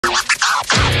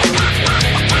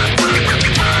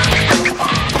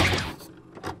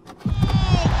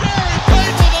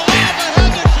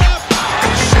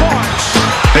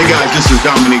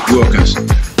Dominique Wilkins.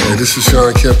 Hey, this is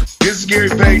Sean Kemp. This is Gary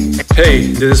Payton. Hey,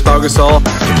 this is Pau Gasol.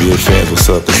 NBA fans, what's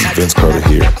up? This is Vince Carter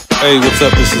here. Hey, what's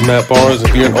up? This is Matt Barnes.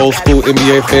 If you're an old school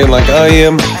NBA fan like I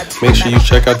am, make sure you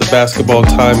check out the Basketball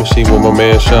Time Machine with my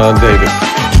man Sean David.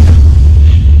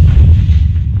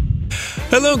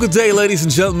 Hello, good day, ladies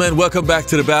and gentlemen. Welcome back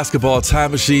to the Basketball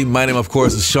Time Machine. My name, of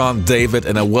course, is Sean David,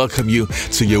 and I welcome you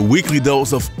to your weekly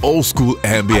dose of old school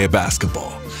NBA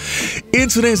basketball. In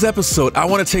today's episode, I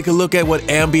want to take a look at what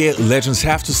NBA legends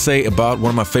have to say about one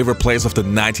of my favorite players of the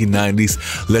 1990s,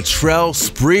 Latrell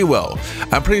Sprewell.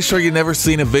 I'm pretty sure you've never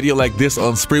seen a video like this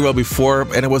on Sprewell before,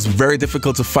 and it was very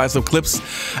difficult to find some clips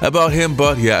about him,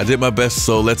 but yeah, I did my best,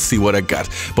 so let's see what I got.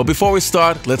 But before we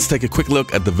start, let's take a quick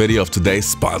look at the video of today's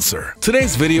sponsor.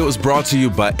 Today's video is brought to you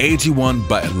by AG1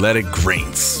 by Athletic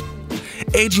Greens.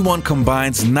 AG1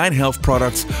 combines 9 health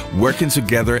products working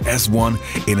together as one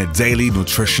in a daily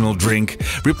nutritional drink,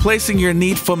 replacing your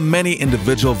need for many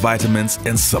individual vitamins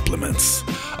and supplements.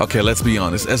 Okay, let's be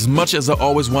honest, as much as I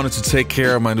always wanted to take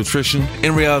care of my nutrition,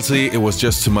 in reality, it was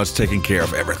just too much taking care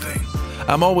of everything.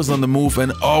 I'm always on the move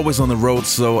and always on the road,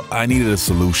 so I needed a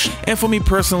solution. And for me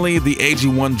personally, the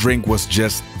AG1 drink was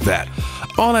just that.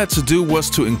 All I had to do was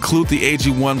to include the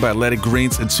AG1 by Athletic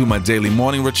Greens into my daily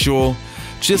morning ritual.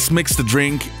 Just mix the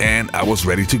drink and I was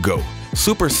ready to go.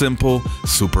 Super simple,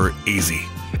 super easy.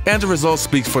 And the results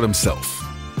speak for themselves.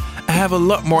 I have a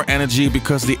lot more energy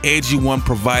because the AG1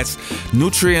 provides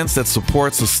nutrients that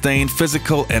support sustained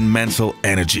physical and mental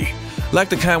energy, like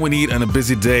the kind we need on a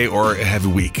busy day or a heavy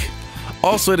week.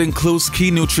 Also, it includes key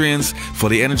nutrients for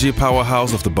the energy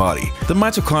powerhouse of the body, the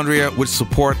mitochondria, which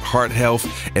support heart health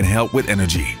and help with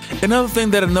energy. Another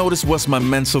thing that I noticed was my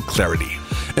mental clarity.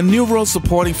 A neural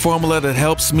supporting formula that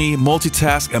helps me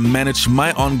multitask and manage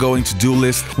my ongoing to-do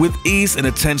list with ease and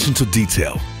attention to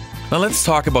detail. Now let's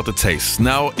talk about the taste.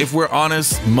 Now, if we're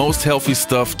honest, most healthy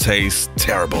stuff tastes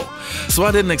terrible. So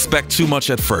I didn't expect too much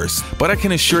at first, but I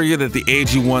can assure you that the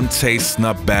AG1 tastes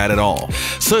not bad at all.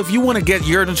 So if you want to get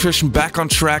your nutrition back on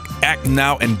track, act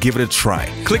now and give it a try.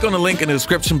 Click on the link in the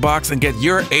description box and get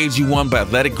your AG1 by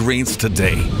Athletic Greens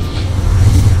today.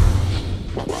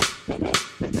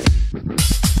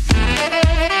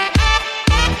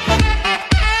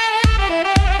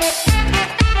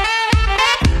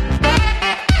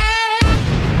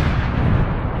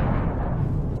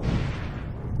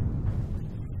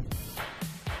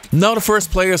 Now the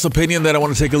first player's opinion that I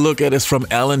want to take a look at is from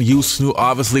Allan, who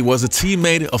obviously was a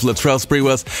teammate of Latrell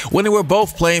Sprewell's when they were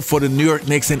both playing for the New York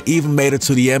Knicks and even made it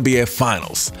to the NBA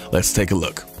Finals. Let's take a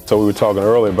look. So we were talking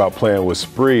earlier about playing with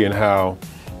Spree and how,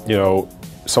 you know,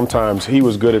 sometimes he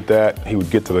was good at that, he would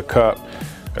get to the cup,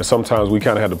 and sometimes we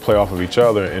kind of had to play off of each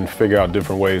other and figure out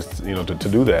different ways, you know, to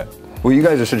do that. Well, you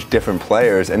guys are such different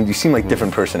players, and you seem like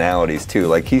different personalities too.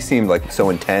 Like he seemed like so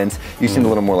intense, you seemed a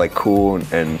little more like cool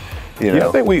and you know. Yeah,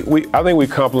 I think we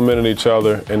complemented each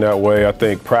other in that way. I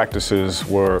think practices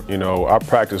were, you know, our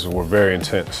practices were very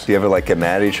intense. Do you ever like get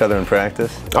mad at each other in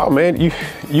practice? Oh man,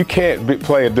 you can't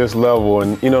play at this level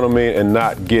and, you know what I mean, and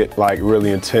not get like really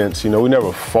intense. You know, we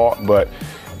never fought, but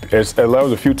there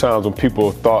was a few times when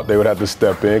people thought they would have to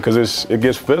step in because it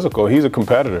gets physical. He's a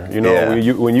competitor. You know,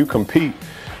 yeah. when you compete,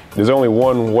 there's only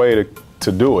one way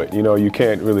to do it. You know, you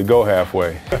can't really go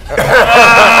halfway.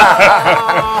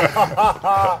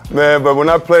 Man, but when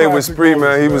I played with Spree,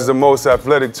 man, he was the most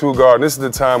athletic two-guard. And this is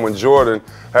the time when Jordan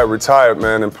had retired,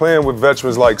 man. And playing with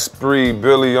veterans like Spree,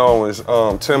 Billy Owens,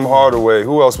 Tim Hardaway,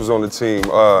 who else was on the team?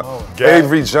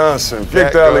 Avery Johnson,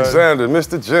 Victor Alexander,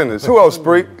 Mr. Jennings. Who else,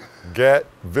 Spree? Gat,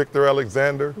 Victor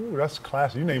Alexander. Ooh, that's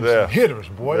classic. You named some hitters,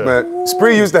 boy. Yeah. Man,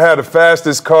 Spree used to have the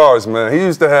fastest cars, man. He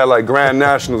used to have like Grand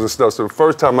Nationals and stuff. So the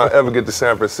first time I ever get to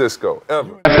San Francisco,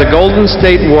 ever. The Golden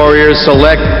State Warriors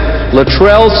select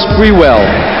Latrell Sprewell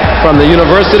from the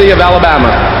University of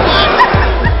Alabama.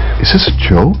 Is this a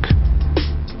joke?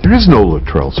 There is no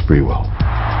Latrell Sprewell.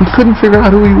 We couldn't figure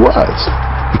out who he was.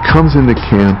 He comes into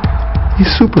camp, he's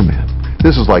Superman.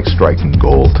 This is like striking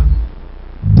gold.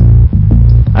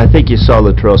 I think you saw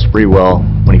Latrell Sprewell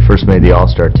when he first made the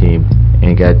All-Star team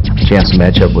and got a chance to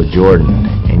match up with Jordan,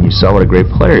 and you saw what a great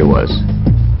player he was.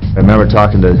 I remember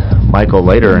talking to Michael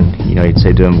later, and you know, he'd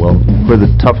say to him, well, who are the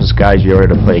toughest guys you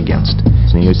ever had to play against?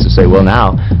 And he used to say, well,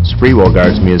 now Sprewell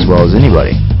guards me as well as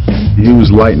anybody. He was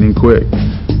lightning quick.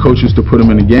 Coach used to put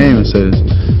him in the game and says,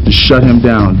 just shut him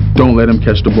down, don't let him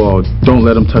catch the ball, don't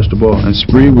let him touch the ball, and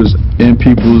Spree was in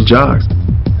people's jogs.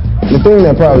 The thing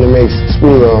that probably makes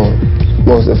Sprewell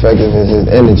most effective is his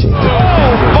energy.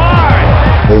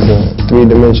 He's a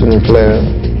three-dimensional player.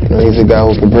 You know, he's a guy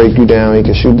who can break you down, he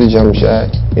can shoot the jump shot,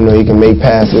 you know, he can make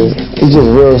passes. He's just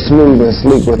real smooth and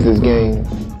sleek with his game.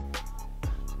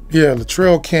 Yeah,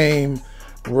 Latrell came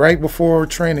right before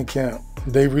training camp.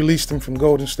 They released him from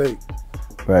Golden State.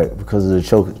 Right, because of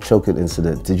the choking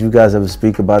incident. Did you guys ever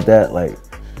speak about that? Like,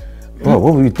 bro,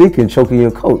 what were you thinking choking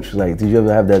your coach? Like, did you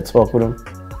ever have that talk with him?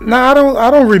 No,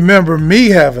 I don't remember me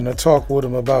having a talk with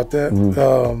him about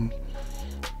that.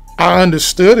 I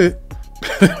understood it.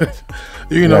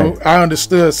 You know, right. I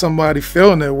understood somebody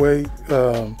feeling that way,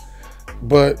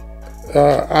 but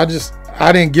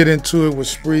I didn't get into it with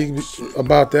Spree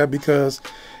about that because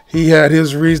he had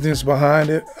his reasonings behind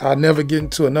it. I never get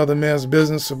into another man's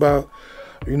business about,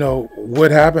 you know,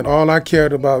 what happened. All I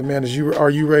cared about, man, is are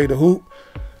you ready to hoop?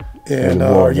 And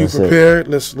are you prepared?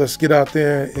 Let's get out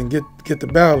there and get the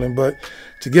battling. But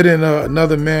to get in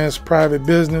another man's private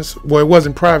business, well, it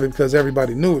wasn't private because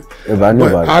everybody knew it.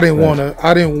 I didn't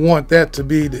want that to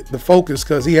be the focus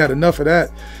because he had enough of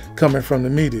that coming from the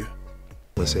media.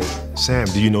 I said, Sam,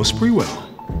 do you know Sprewell?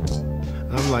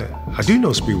 I'm like, I do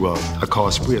know Sprewell. I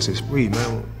called Spree. I said, Spree,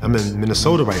 man, I'm in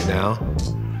Minnesota right now.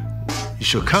 You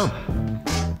should come.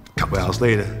 A couple hours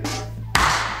later,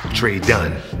 trade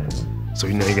done. So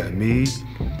you know you got me,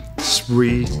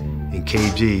 Spree, and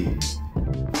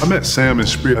KG. I met Sam and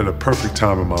Spree at a perfect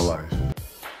time in my life.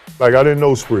 Like, I didn't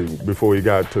know Spree before he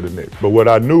got to the Knicks, but what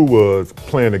I knew was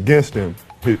playing against him,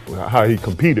 how he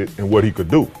competed and what he could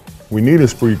do. We needed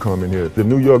Spree coming here. The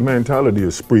New York mentality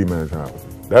is Spree mentality.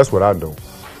 That's what I know.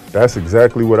 That's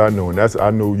exactly what I knew, and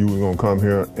I knew you were gonna come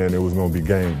here and it was gonna be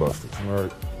game busters.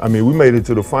 Right. I mean, we made it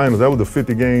to the finals. That was the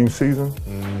 50-game season.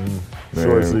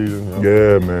 Short season.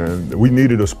 Yeah, man. We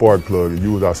needed a spark plug, and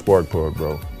you was our spark plug,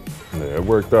 bro. Yeah, it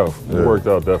worked out. It worked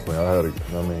out definitely.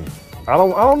 I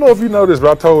don't know if you know this,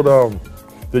 but I told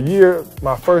the year,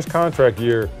 my first contract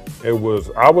year, I was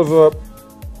up.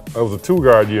 It was a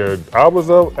two-guard year. I was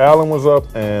up, Allan was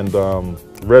up, and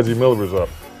Reggie Miller was up.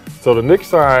 So the Knicks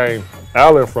signed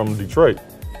Allan from Detroit.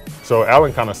 So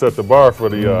Allan kind of set the bar for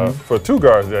the for two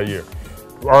guards that year.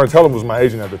 Teller was my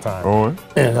agent at the time,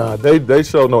 and they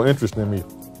showed no interest in me.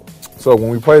 So when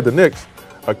we played the Knicks,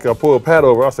 I pulled Pat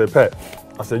over. I said, Pat,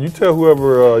 you tell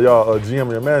whoever y'all GM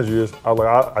or your manager is. I was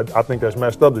like, I think that's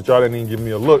messed up that y'all didn't even give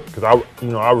me a look because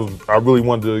I really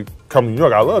wanted to come to New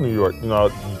York. I love New York. You know,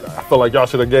 I felt like y'all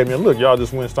should have gave me a look. Y'all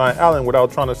just went and signed Allan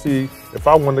without trying to see if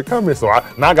I wanted to come here. So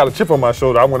now I got a chip on my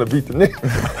shoulder. I want to beat the Knicks.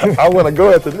 I want to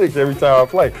go at the Knicks every time I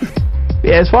play.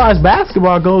 Yeah, as far as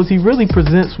basketball goes, he really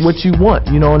presents what you want.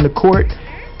 You know, on the court,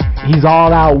 he's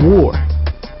all out war.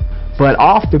 But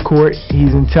off the court,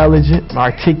 he's intelligent,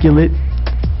 articulate,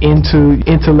 into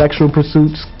intellectual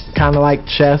pursuits, kind of like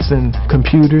chess and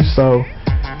computers. So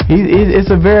it's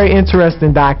a very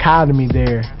interesting dichotomy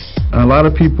there. A lot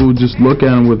of people just look at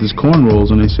him with his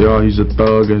cornrows and they say, oh, he's a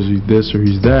thug, or he's this or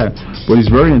he's that. But he's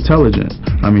very intelligent.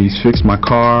 I mean, he's fixed my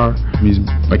car. He's a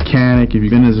mechanic. If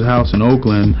you've been in his house in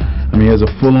Oakland, I mean, he has a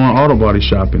full-on auto body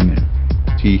shop in there.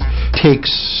 He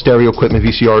takes stereo equipment,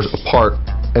 VCRs, apart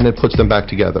and then puts them back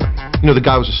together. You know, the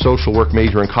guy was a social work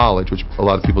major in college, which a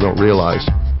lot of people don't realize.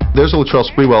 There's a Latrell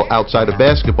Sprewell outside of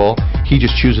basketball. He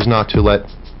just chooses not to let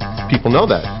people know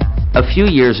that. A few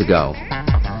years ago,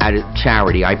 at a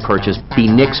charity, I purchased the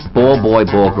Knicks ball boy,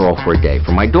 ball girl for a day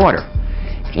for my daughter.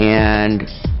 And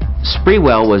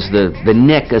Sprewell was the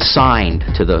Knick assigned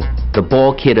to the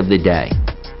ball kid of the day.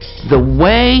 The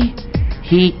way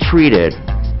he treated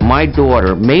my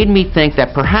daughter made me think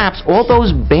that perhaps all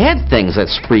those bad things that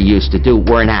Spree used to do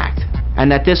were an act, and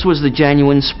that this was the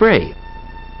genuine Spree.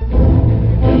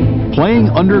 Playing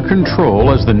under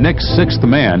control as the Knicks' sixth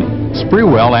man,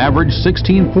 Sprewell averaged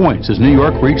 16 points as New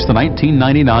York reached the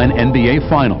 1999 NBA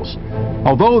Finals.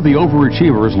 Although the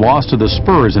overachievers lost to the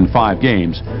Spurs in 5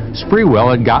 games, Sprewell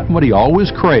had gotten what he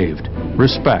always craved: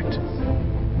 respect.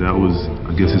 That was,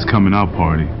 I guess, his coming out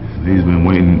party. He's been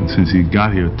waiting since he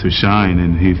got here to shine,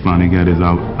 and he finally got his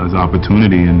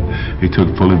opportunity, and he took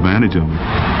full advantage of it.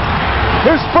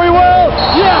 Here's Sprewell!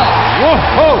 Yeah!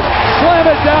 Whoa! Slam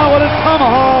it down with a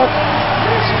tomahawk!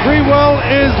 Sprewell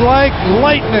is like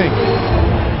lightning!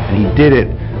 And he did it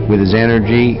with his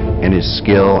energy and his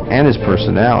skill and his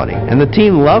personality. And the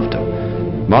team loved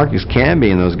him. Marcus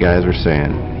Camby and those guys were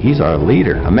saying, he's our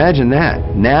leader. Imagine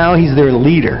that. Now he's their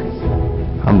leader.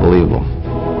 Unbelievable.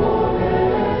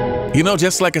 You know,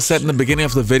 just like I said in the beginning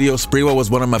of the video, Sprewell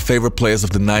was one of my favorite players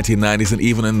of the 1990s and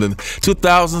even in the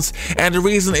 2000s. And the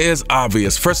reason is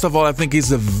obvious. First of all, I think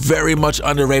he's a very much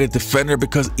underrated defender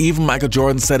because even Michael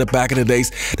Jordan said it back in the days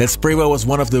that Sprewell was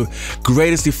one of the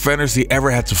greatest defenders he ever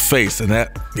had to face. And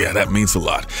that means a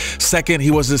lot. Second,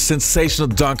 he was a sensational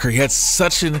dunker. He had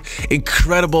such an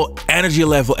incredible energy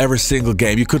level every single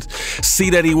game. You could see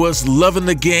that he was loving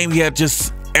the game. He had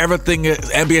just everything an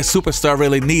NBA superstar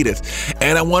really needed.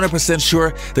 And I'm 100%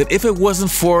 sure that if it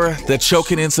wasn't for that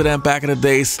choking incident back in the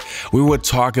days, we would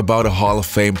talk about a Hall of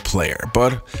Fame player.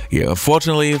 But yeah,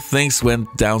 unfortunately, things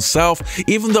went down south.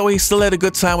 Even though he still had a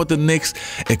good time with the Knicks,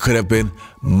 it could have been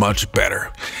much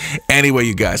better. Anyway,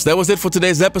 you guys, that was it for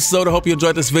today's episode. I hope you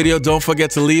enjoyed this video. Don't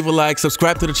forget to leave a like,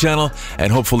 subscribe to the channel,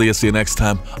 and hopefully I'll see you next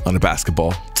time on the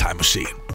Basketball Time Machine.